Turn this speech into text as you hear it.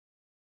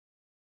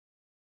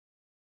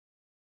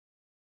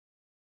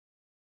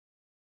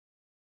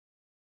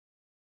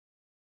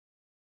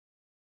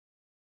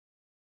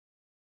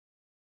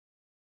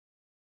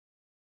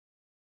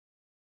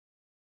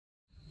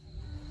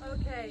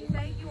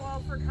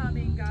for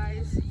coming,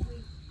 guys.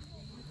 We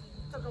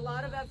took a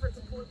lot of effort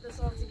to put this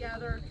all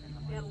together.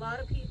 We had a lot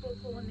of people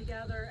pulling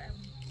together,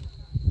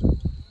 and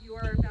you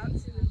are about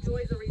to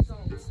enjoy the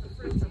results, the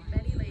fruits of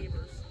many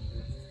labors.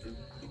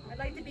 I'd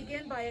like to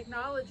begin by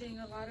acknowledging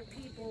a lot of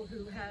people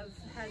who have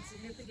had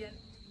significant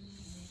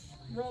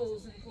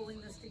roles in pulling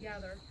this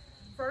together.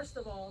 First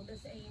of all,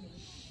 Miss Amy,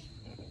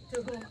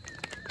 to whom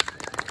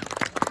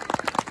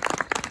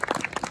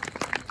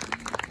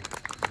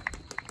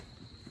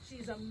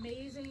she's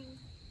amazing.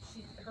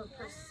 Her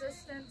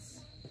persistence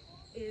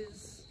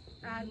is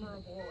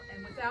admirable,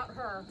 and without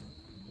her,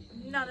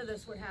 none of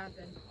this would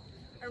happen.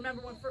 I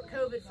remember when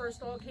COVID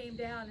first all came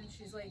down, and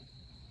she's like,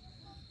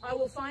 I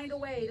will find a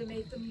way to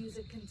make the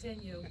music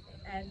continue,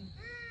 and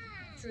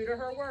true to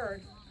her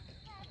word.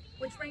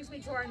 Which brings me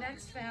to our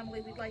next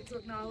family we'd like to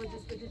acknowledge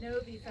is the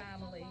Denovi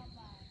family.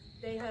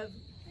 They have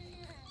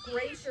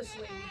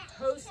graciously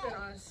hosted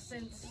us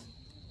since,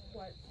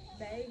 what,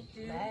 May,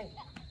 June? May.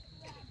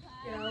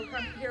 You know,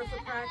 coming here for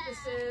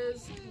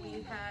practices.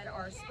 We've had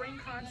our spring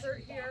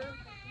concert here.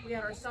 We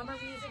had our summer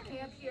music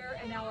camp here,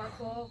 and now our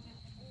fall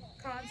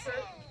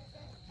concert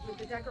with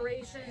the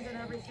decorations and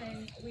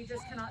everything. We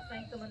just cannot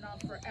thank them enough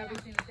for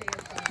everything that they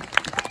have done.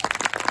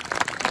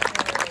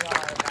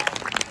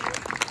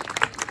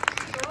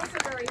 They're also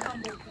very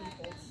humble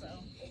people, so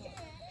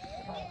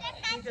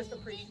we just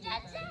appreciate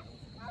them.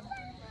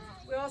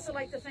 We also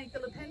like to thank the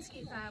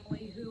Lipinski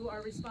family, who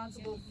are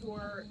responsible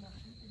for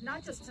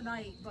not just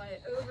tonight,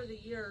 but over the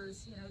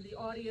years, you know, the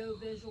audio,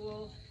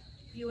 visual.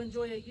 If you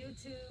enjoy a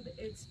YouTube,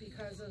 it's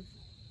because of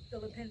the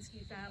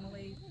Lipinski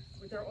family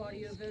with their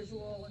audio,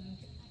 visual, and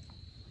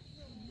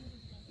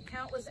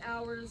countless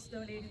hours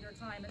donating their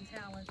time and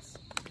talents.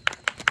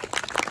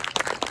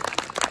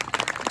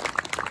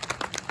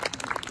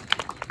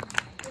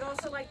 We'd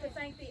also like to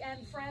thank the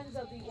and friends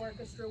of the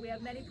orchestra. We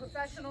have many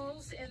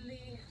professionals in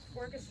the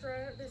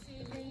orchestra this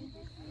evening.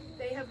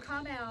 They have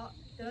come out,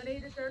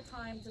 donated their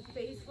time to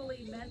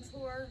faithfully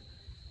mentor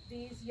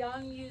these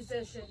young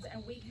musicians,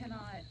 and we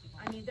cannot,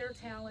 I mean, their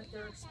talent,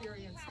 their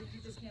experience,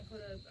 you just can't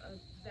put a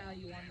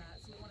value on that,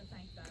 so we want to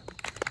thank them.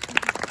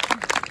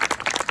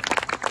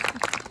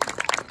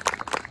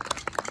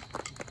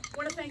 I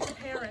want to thank the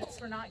parents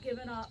for not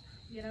giving up.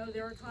 You know,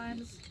 there are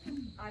times,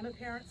 I'm a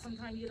parent,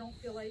 sometimes you don't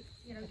feel like,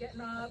 you know,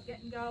 getting up,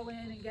 getting going,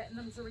 and getting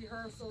them to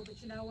rehearsal,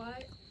 but you know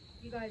what?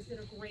 You guys did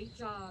a great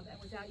job, and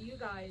without you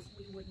guys,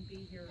 we wouldn't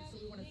be here, so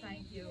we want to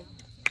thank you.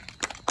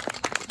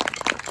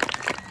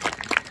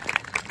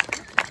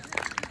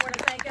 I want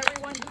to thank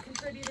everyone who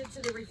contributed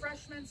to the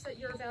refreshments that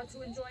you're about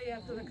to enjoy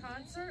after the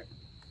concert.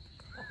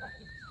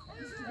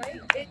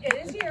 Right? It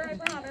is here, I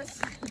promise.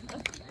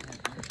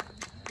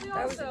 We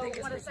also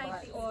want to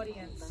thank the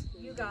audience,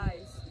 you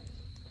guys.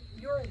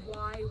 You're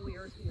why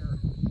we're here,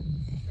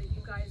 that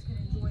you guys can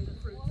enjoy the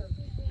fruits of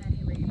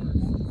many labors.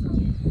 So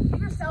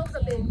give yourselves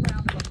a big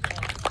round of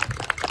applause.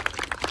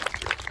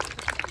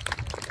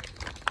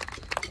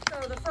 So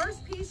the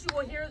first piece you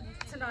will hear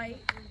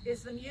tonight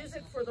is the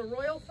music for the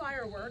Royal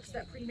Fireworks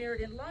that premiered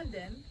in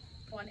London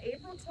on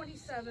April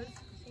 27th,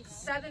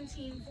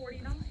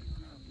 1749.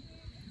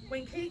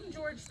 When King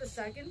George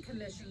II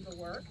commissioned the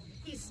work,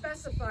 he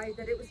specified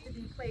that it was to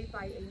be played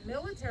by a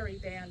military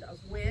band of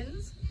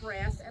winds,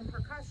 brass, and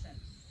percussion.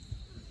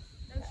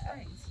 No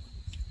strings.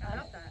 How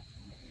about that?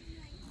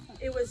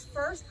 It was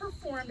first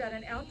performed at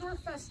an outdoor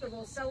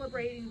festival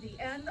celebrating the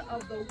end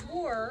of the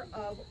War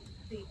of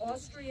the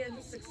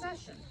Austrian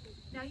Succession.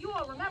 Now, you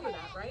all remember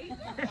that, right?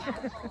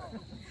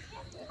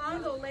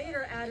 Handel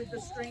later added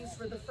the strings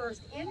for the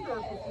first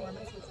indoor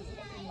performance, which was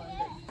in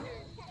London.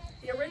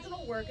 The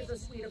original work is a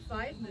suite of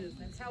 5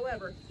 movements.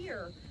 However,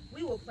 here,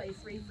 we will play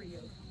 3 for you.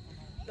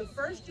 The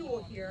first you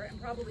will hear, and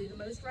probably the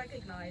most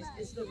recognized,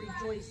 is the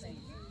Rejoicing,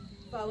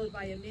 followed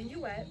by a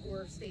minuet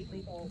or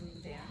stately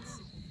ballroom dance.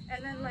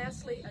 And then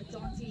lastly, a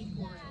jaunty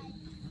parade.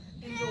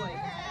 Enjoy.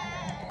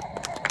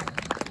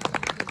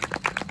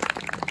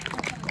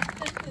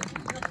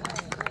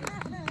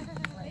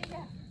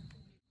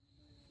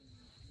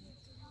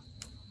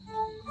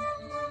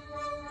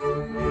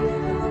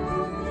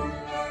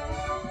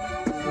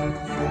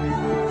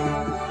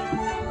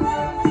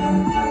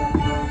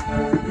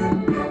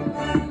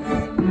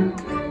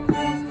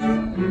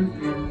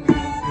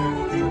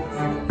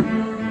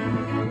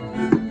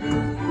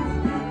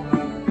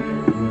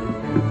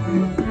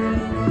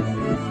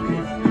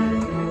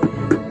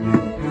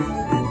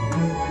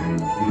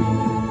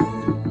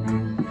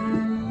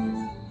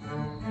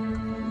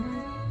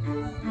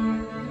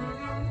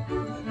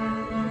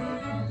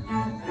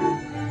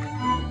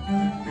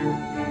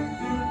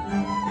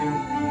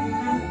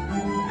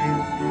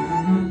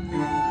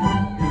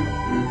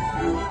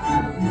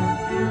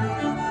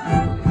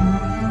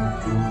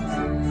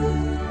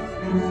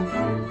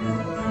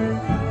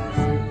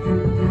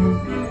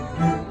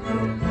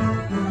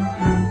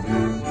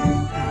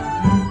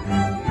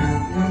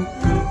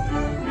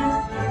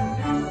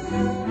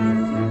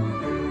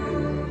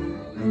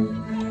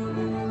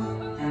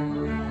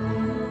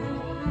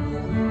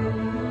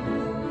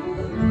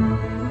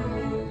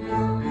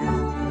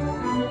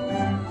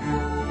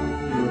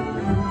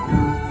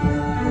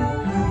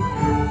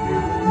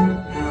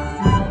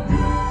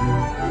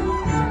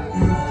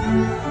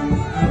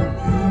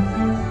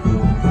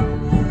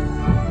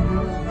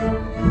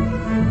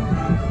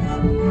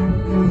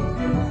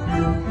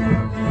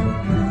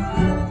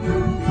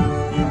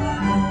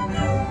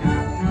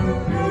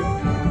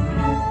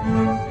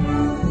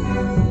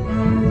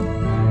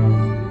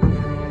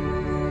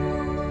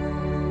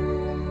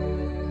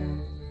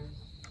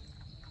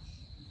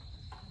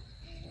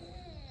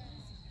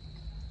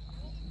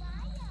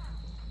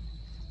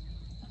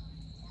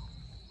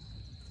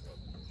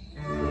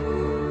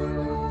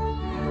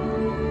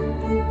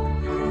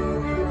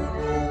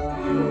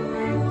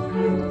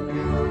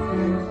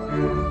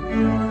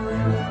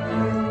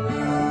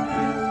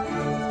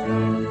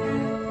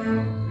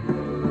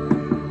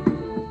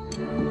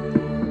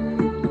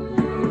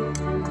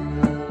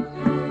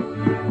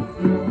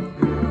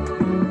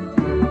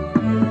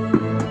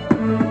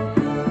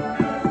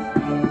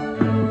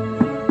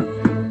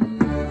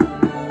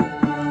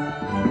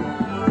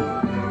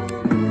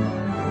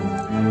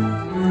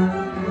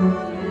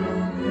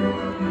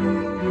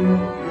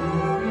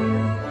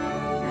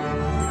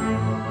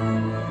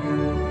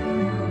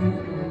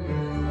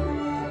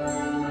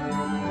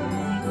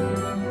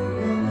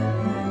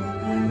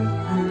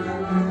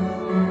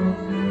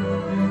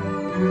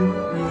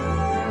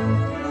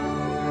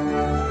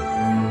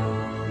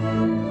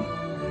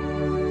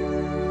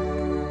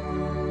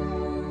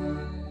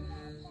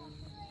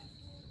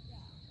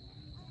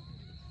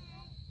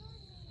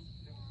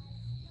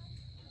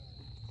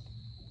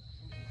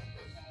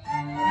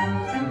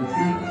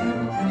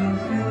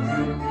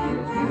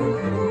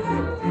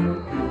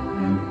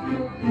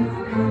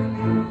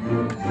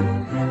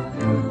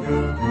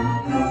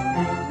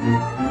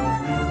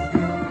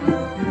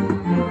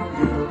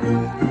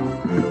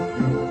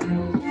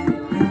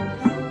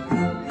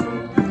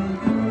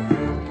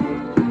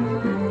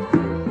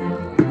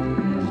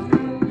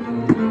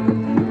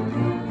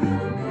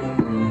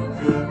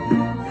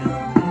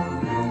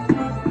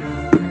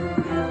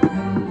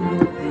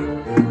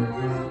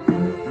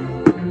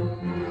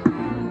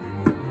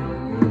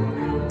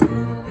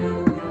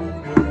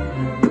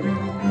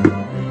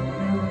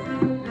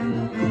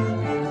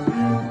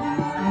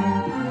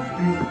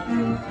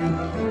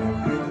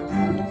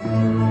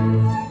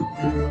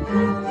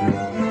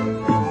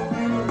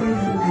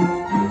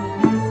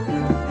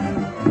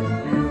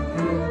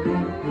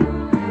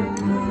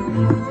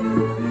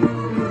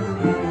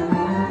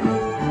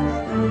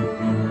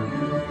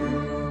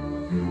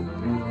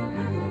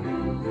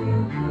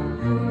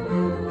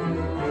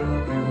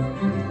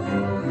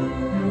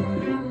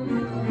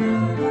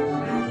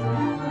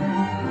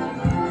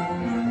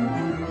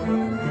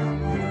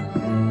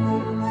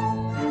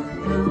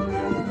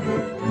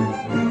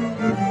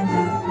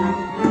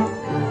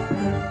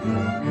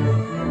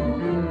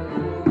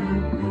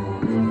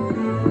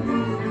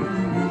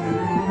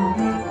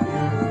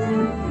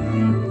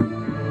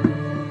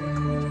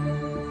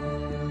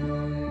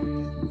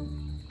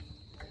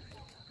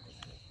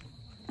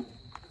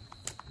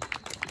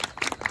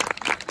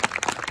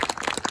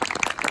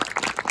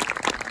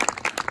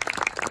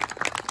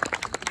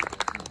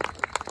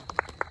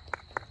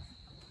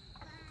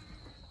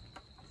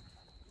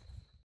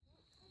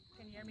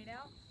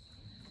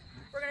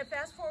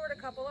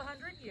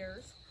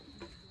 years.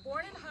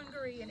 Born in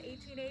Hungary in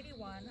 1881,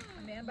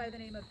 a man by the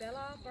name of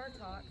Bela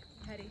Bartók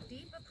had a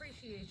deep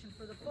appreciation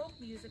for the folk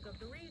music of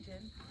the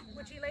region,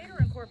 which he later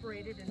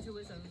incorporated into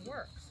his own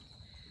works.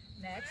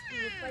 Next, we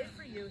will play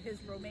for you his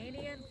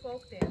Romanian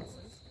folk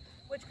dances,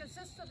 which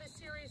consists of a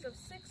series of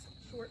 6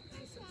 short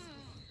pieces.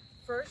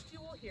 First, you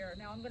will hear,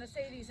 now I'm going to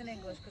say these in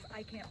English because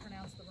I can't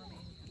pronounce the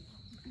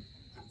Romanian.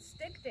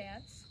 Stick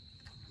dance.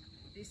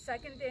 The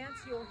second dance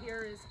you'll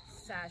hear is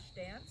sash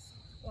dance,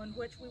 on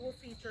which we will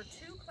feature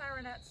 2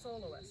 clarinet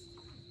soloists.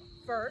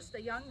 First,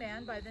 a young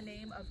man by the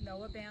name of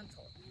Noah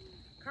Bantle.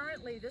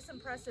 Currently, this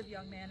impressive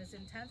young man is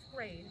in 10th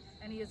grade,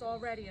 and he is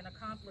already an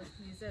accomplished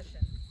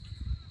musician.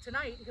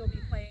 Tonight, he'll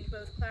be playing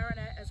both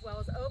clarinet as well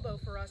as oboe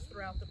for us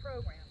throughout the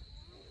program.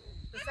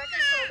 The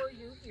second solo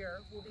you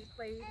hear will be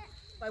played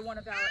by one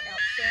of our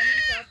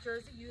outstanding South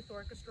Jersey Youth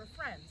Orchestra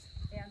friends,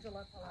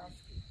 Angela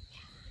Pawlowski,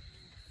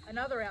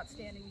 another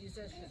outstanding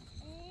musician.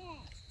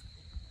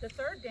 The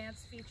third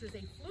dance features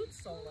a flute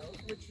solo,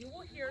 which you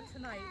will hear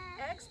tonight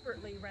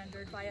expertly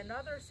rendered by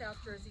another South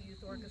Jersey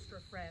Youth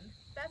Orchestra friend,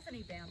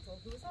 Bethany Bantle,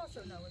 who is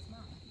also Noah's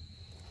mom.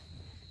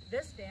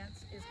 This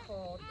dance is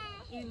called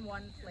In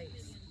One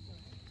Place.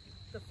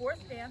 The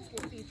fourth dance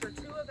will feature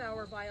 2 of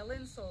our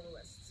violin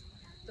soloists.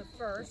 The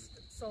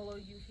first solo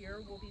you hear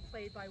will be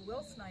played by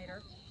Will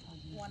Snyder,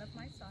 one of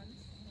my sons,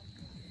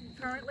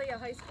 currently a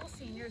high school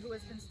senior who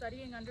has been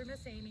studying under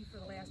Miss Amy for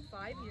the last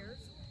 5 years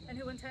and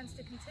who intends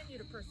to continue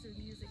to pursue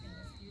music in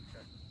his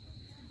future.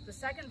 The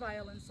second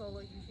violin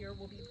solo you hear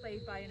will be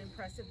played by an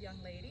impressive young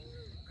lady,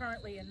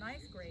 currently in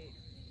 9th grade.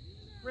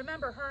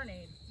 Remember her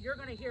name, you're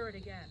going to hear it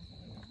again.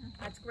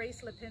 That's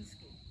Grace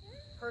Lipinski.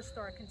 Her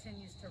star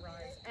continues to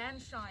rise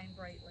and shine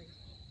brightly.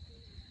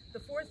 The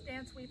fourth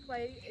dance we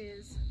play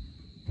is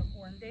the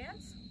horn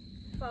dance,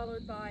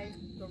 followed by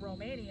the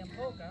Romanian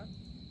polka.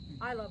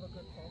 I love a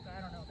good polka,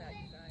 I don't know about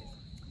you guys.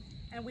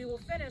 And we will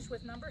finish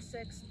with number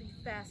 6, the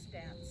fast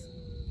dance.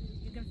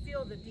 You can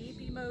feel the deep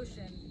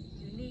emotion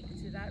unique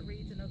to that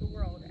region of the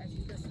world as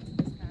you listen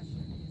to this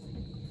passionate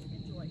music.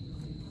 Enjoy.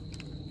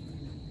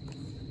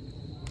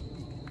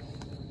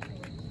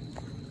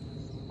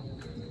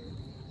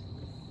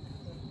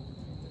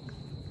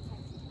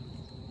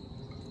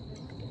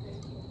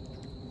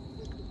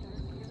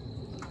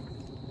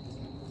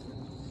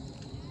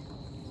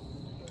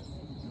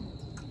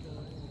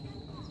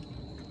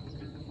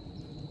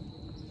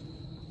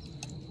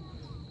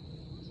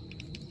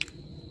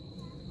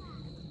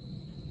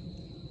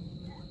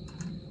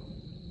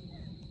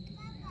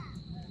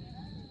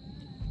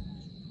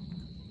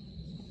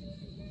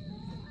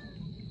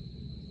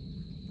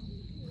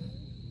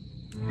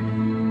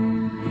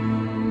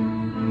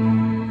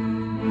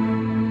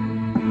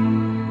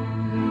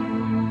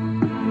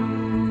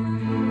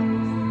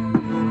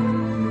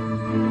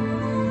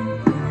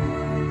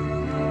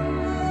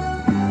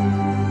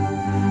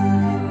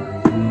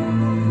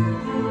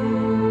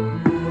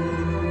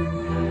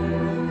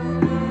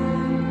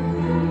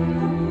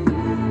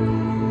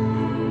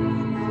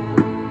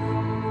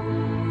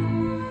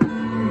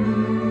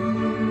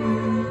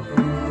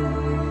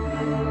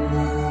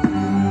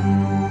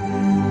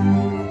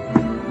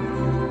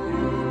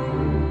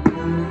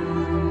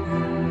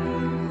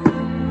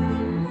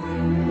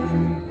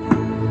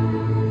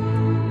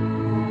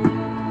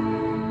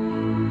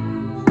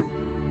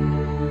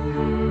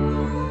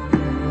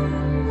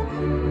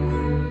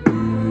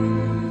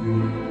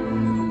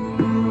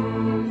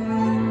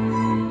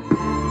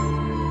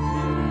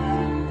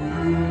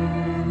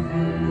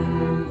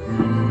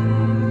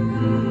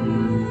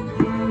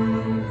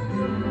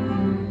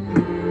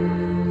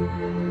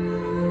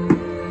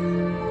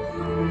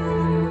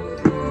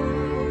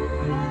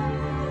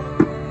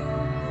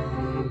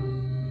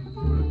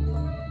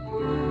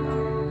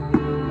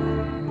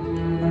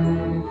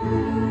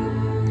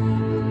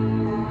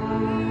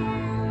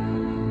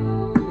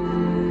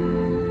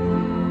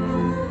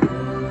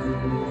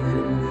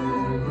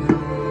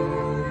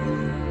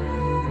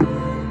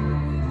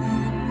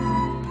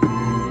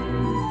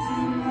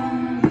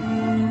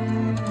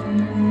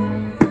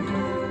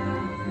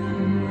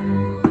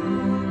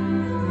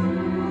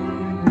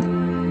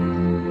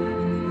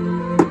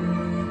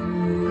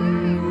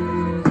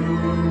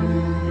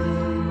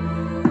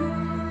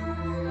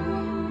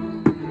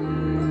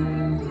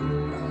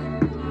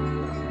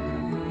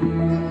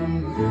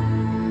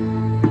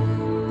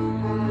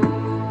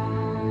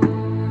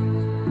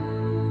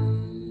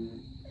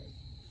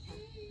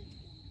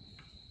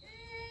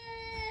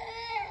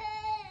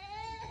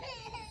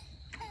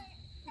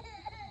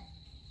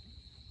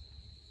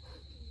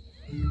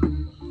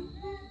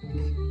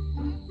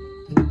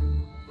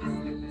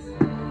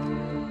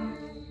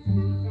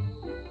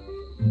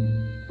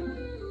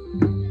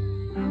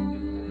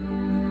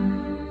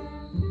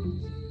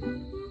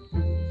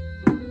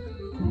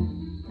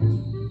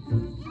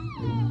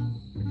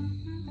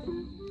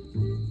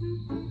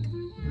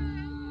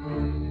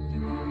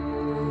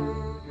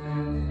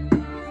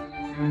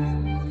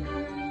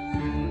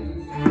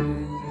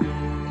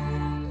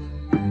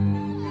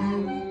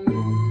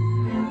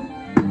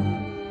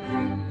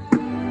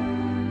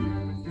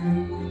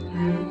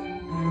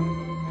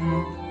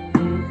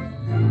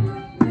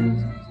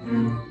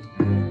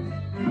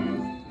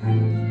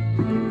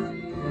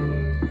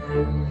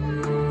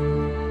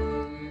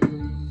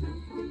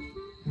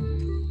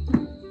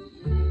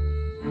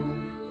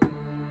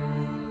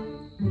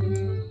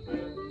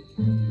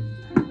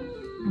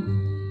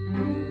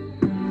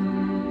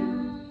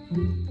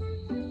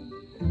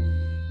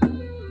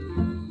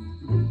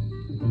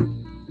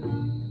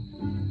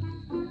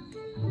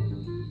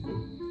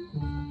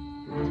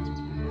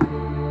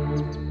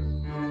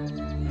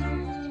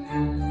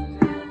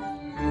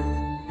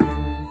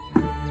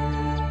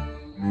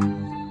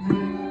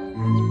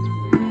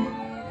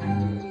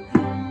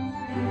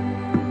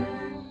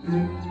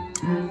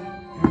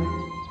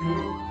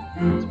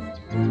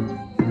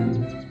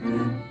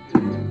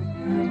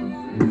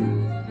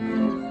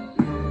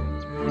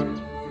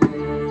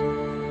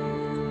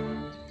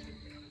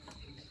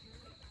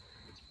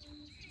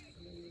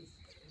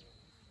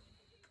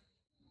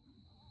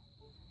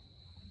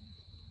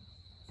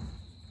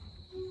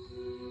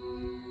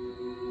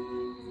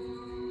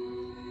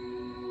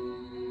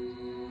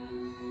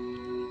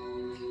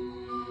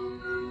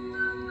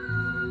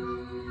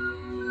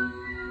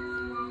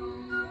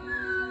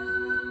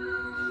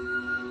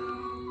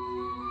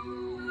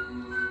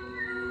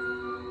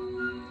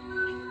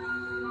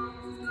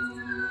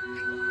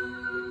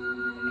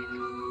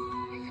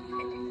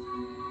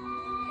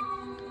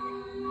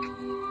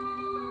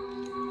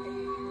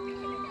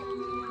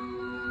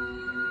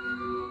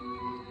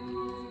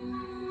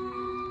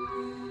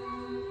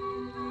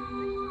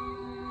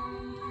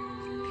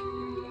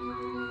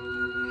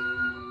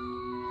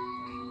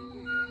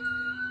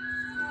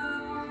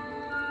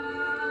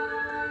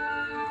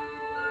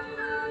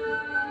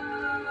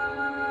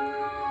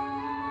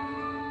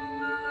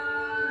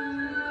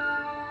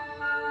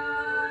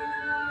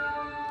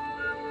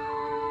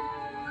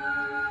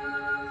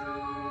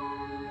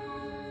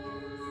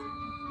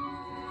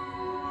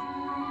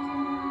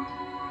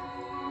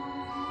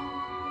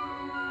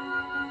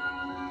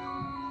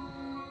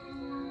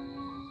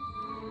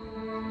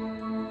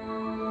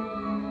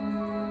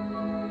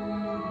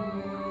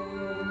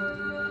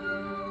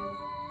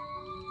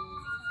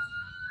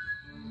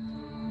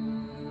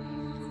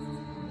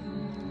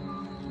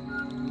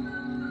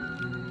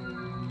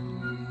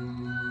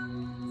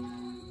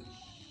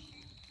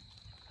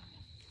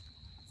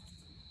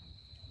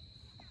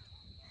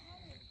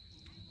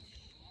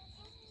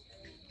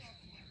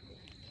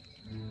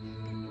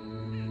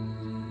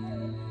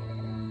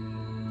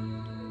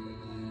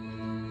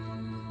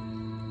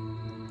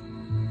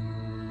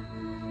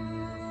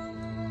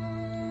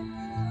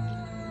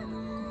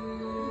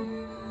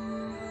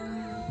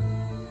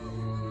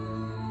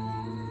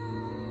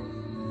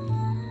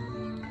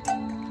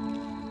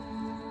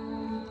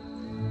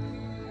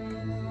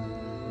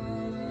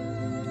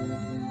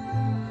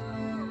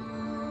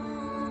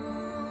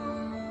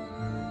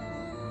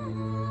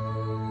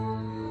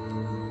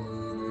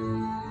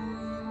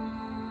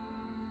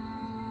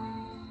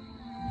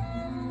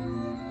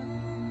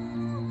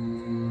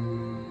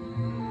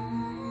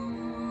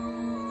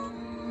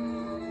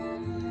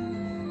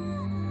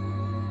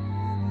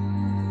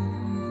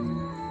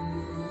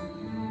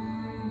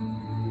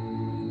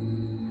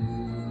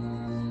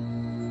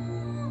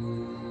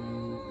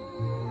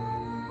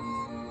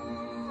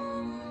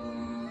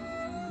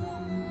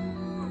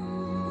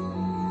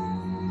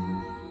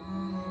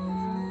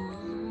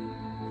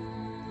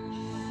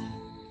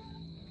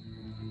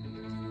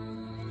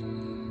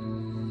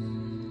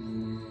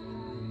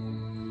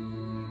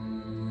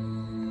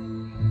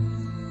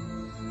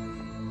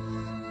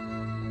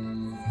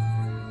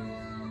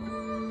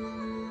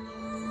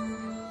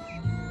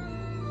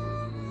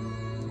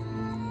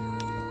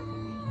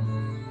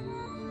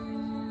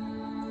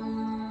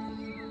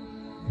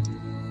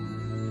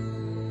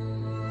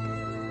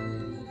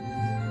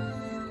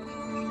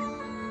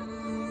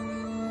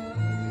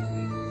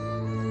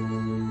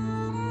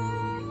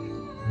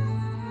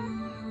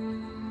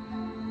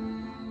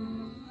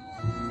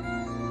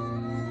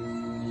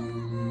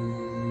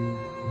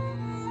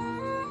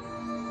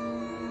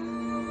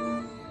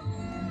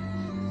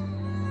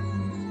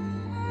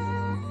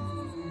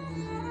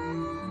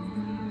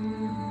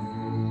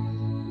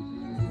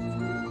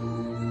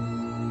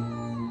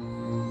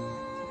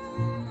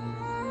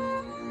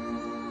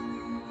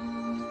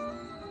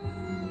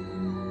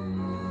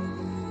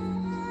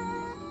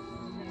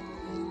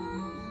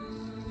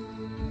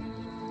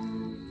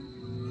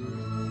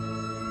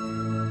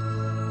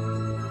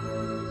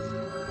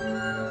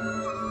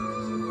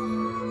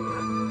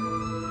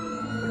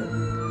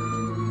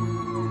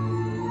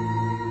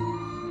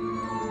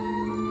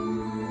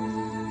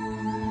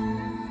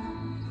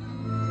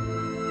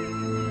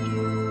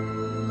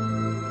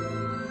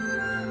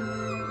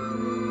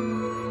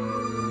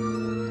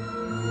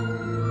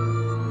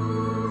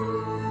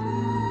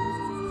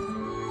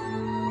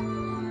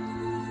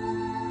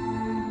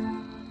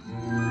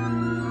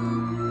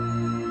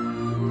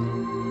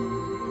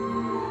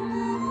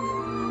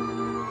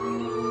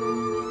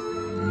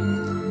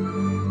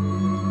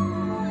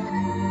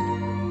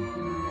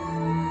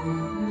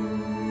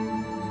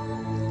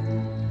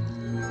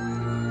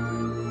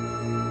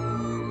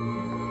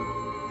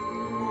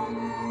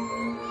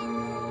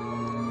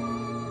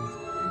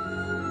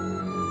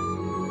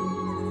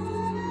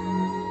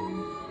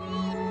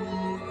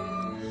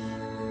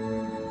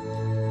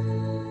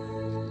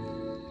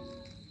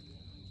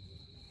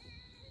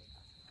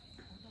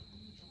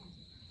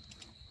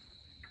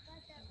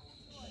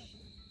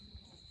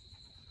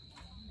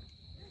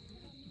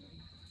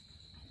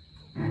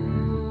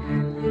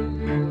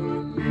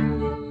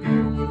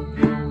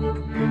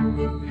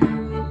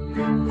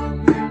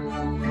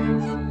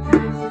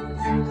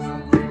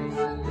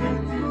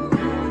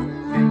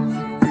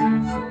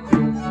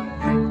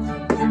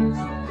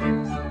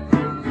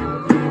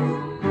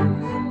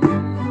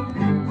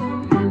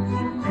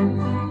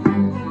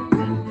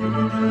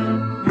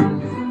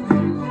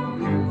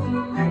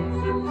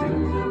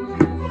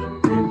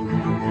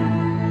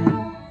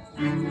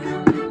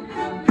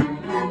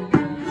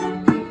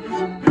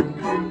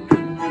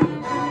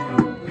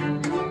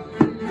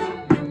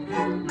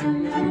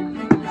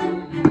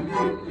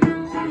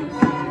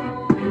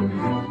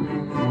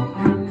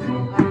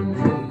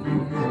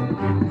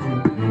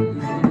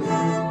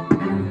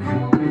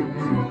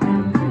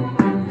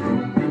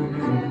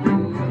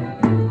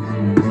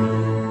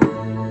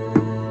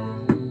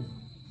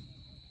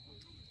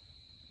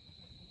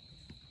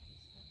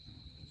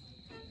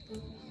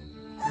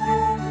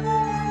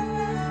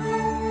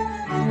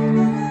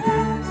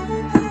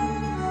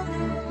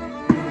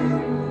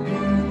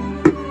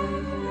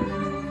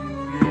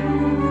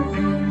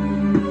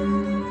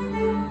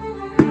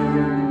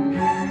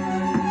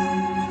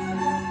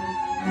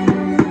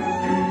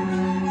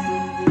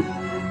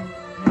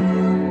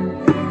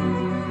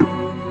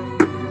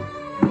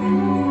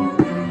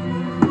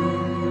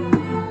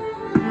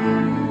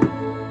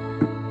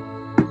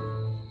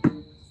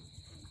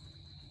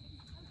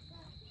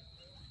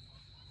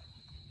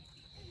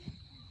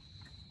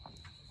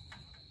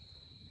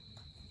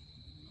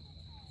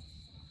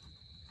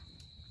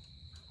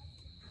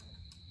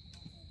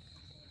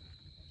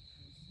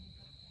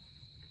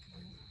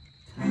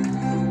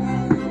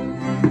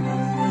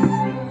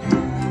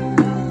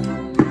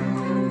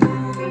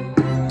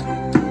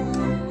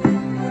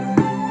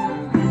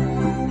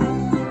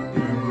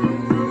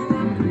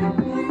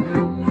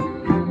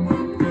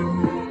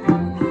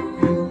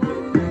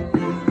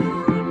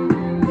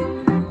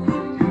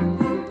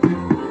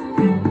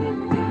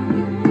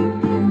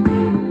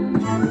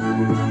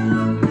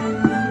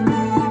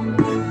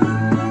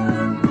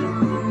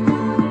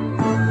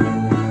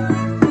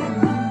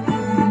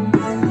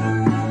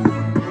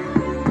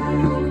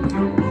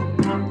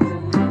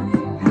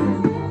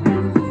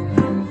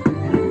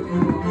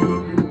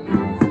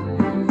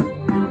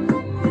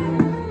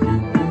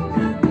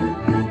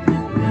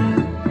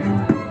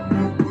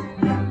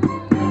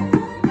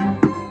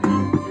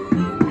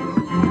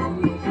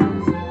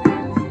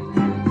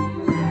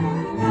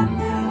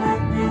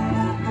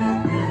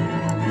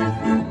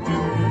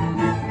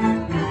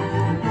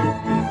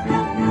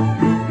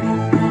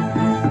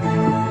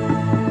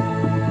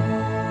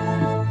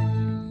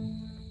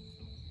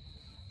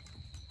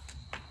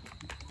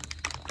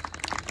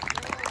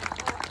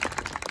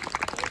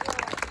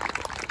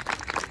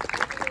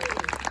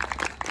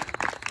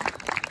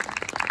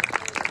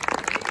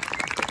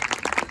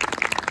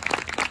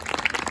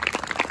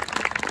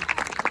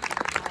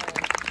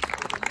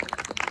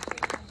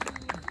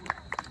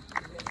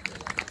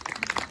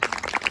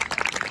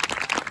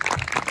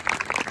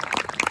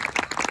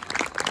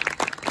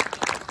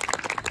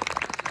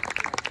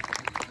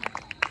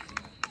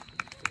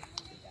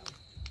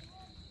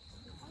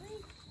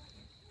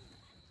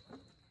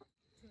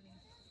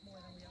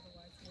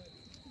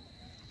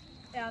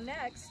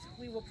 next,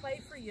 we will play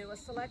for you a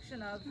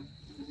selection of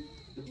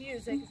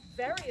music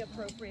very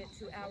appropriate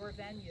to our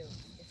venue.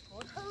 It's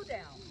called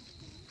Hoedown.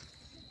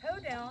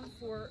 Hoedown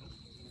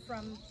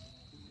from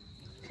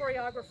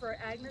choreographer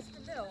Agnes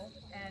DeMille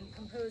and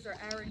composer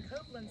Aaron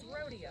Copland's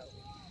Rodeo.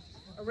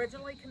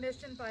 Originally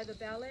commissioned by the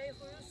Ballet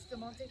Russe de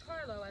Monte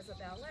Carlo as a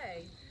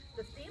ballet,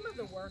 the theme of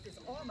the work is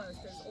almost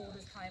as old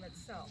as time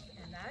itself,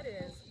 and that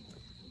is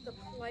the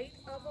plight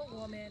of a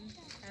woman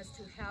as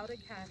to how to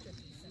catch a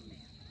decent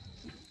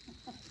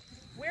man.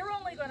 We're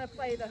only going to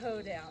play the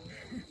Hoedown.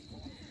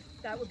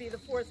 That would be the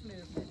fourth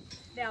movement.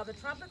 Now, the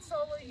trumpet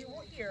solo you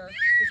will hear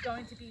is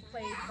going to be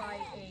played by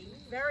a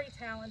very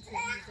talented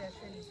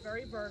musician. He's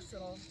very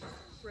versatile,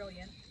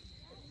 brilliant.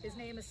 His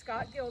name is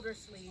Scott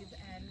Gildersleeve,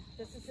 and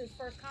this is his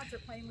first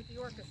concert playing with the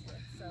orchestra.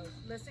 So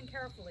listen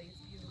carefully, it's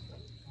beautiful.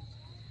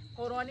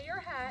 Hold on to your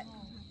hat,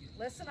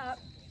 listen up,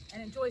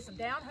 and enjoy some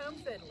down-home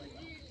fiddling.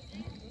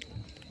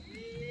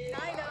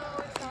 I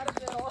know, it's not a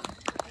fiddle.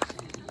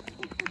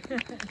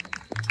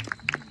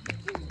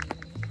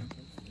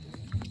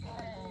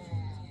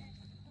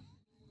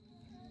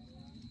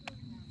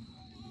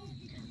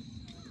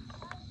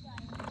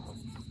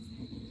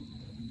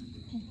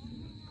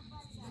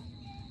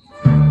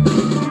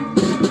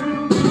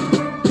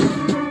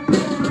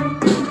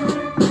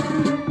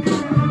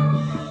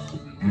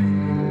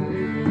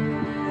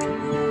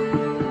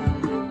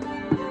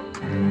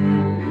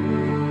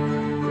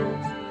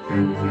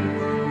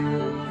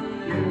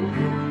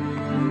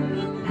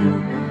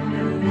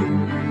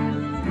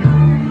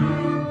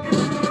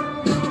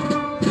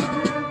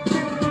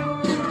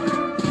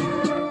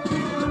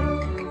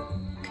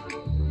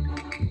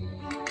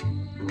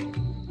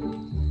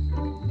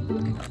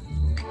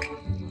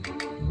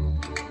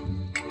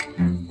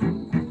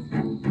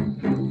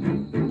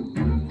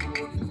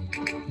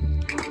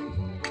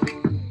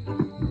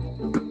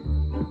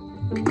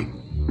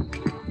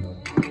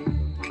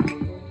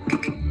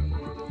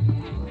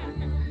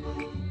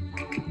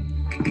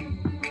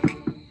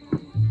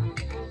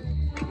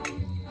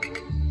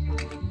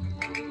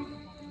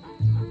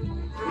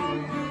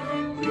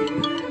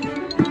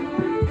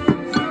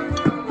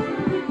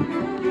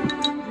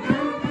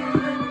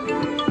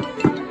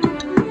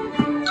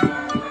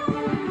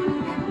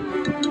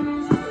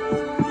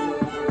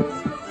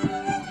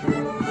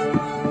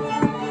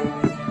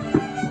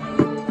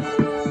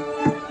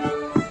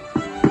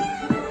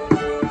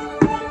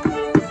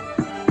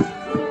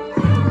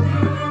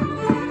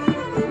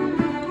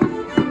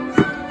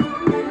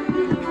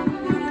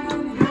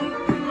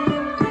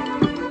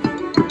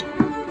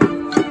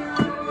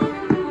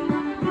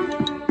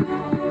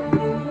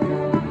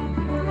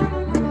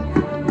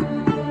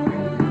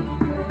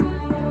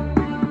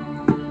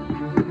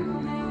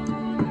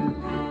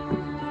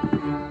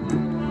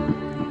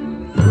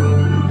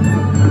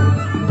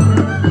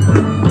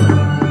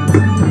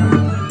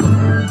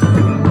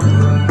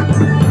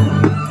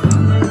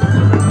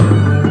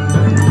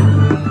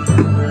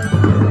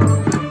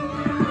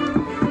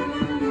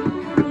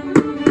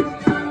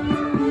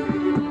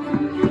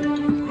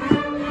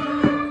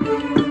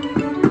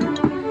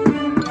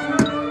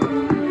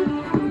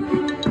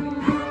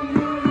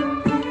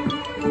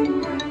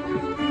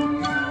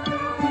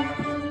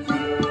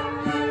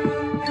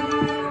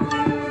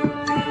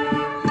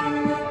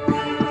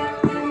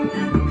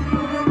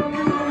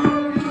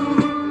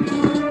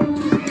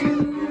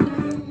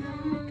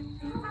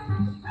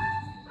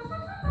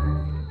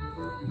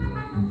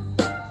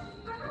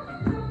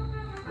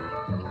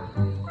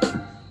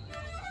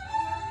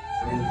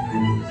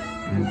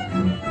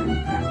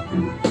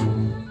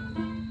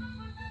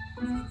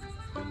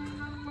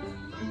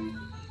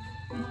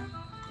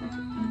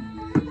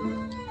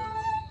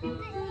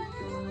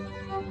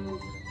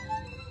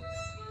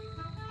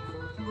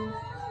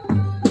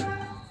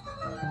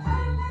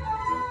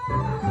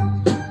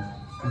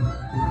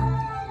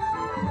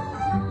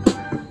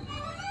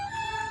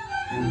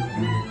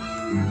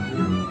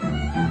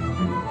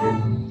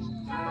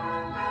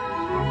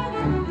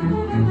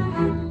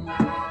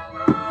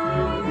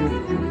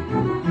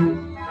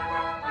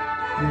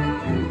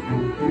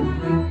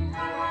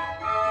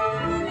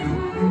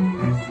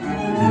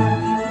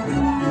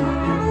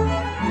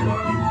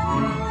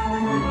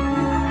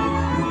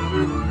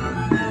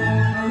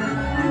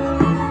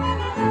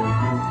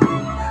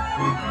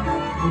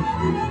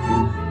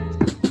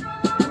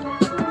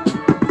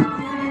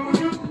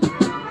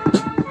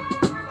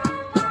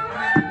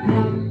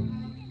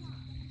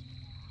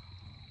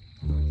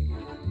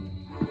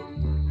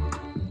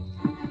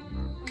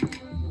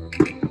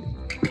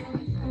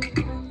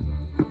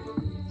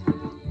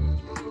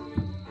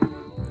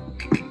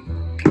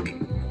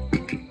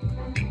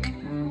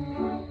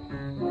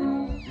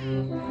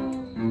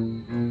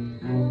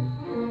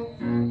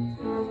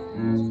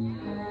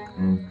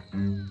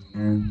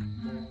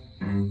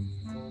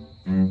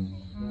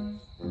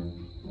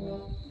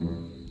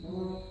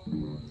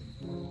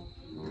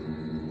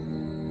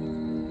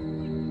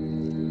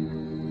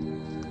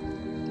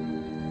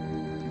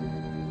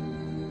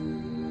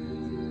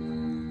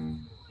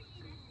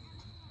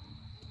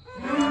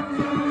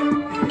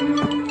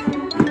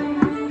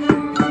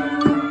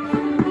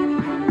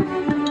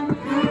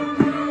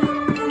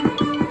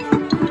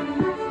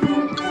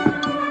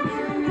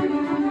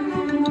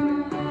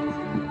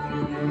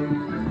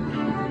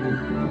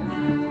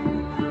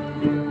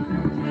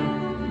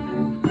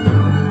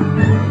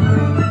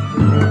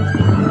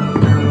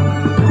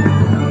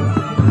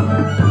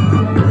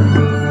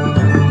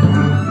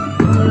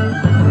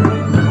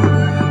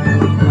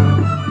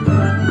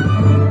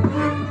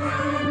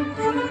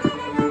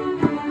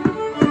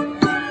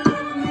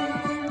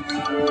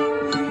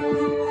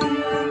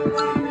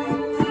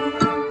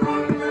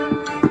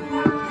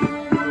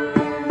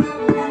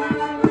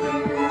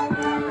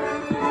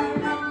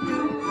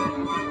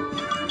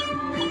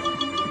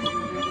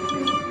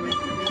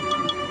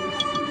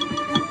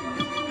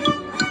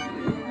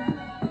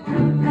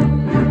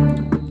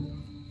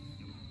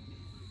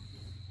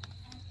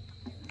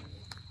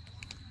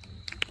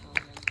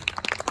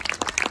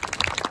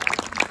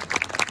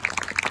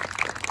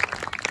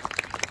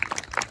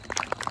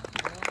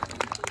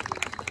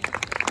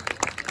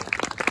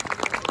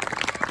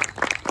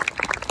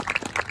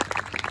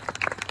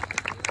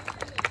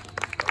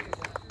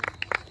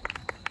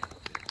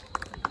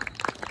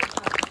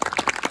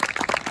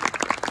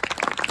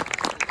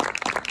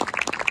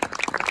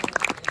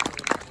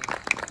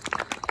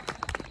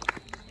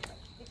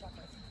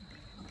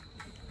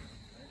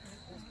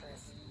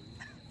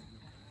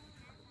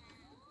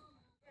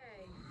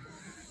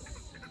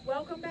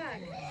 welcome back.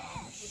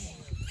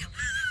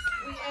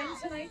 We end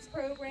tonight's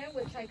program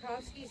with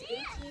Tchaikovsky's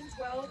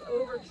 1812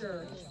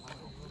 Overture.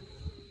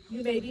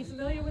 You may be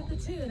familiar with the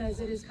tune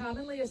as it is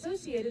commonly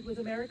associated with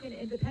American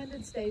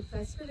Independence Day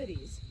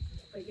festivities.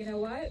 But you know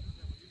what?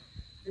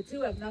 The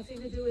two have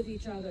nothing to do with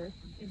each other.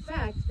 In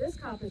fact, this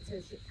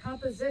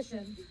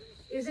composition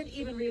isn't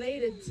even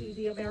related to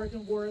the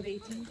American War of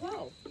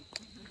 1812.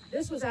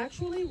 This was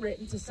actually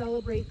written to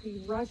celebrate the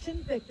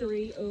Russian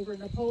victory over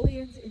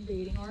Napoleon's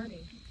invading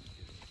army.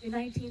 In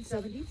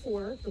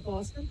 1974, the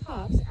Boston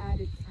Pops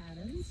added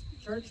cannons,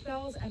 church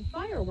bells, and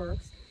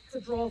fireworks to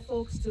draw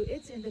folks to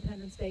its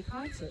Independence Day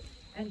concert,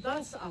 and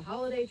thus a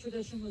holiday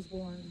tradition was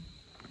born.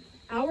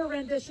 Our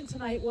rendition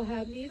tonight will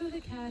have neither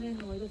the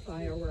cannon nor the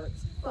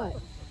fireworks, but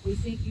we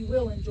think you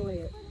will enjoy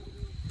it.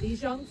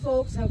 These young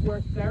folks have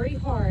worked very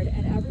hard,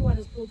 and everyone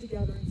has pulled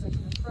together in such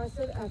an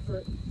impressive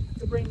effort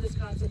to bring this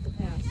concert to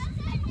pass.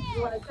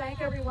 We want to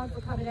thank everyone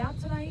for coming out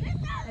tonight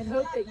and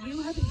hope that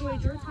you have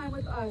enjoyed your time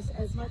with us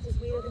as much as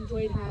we have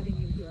enjoyed having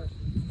you here.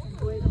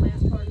 Enjoy the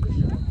last part of the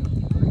show.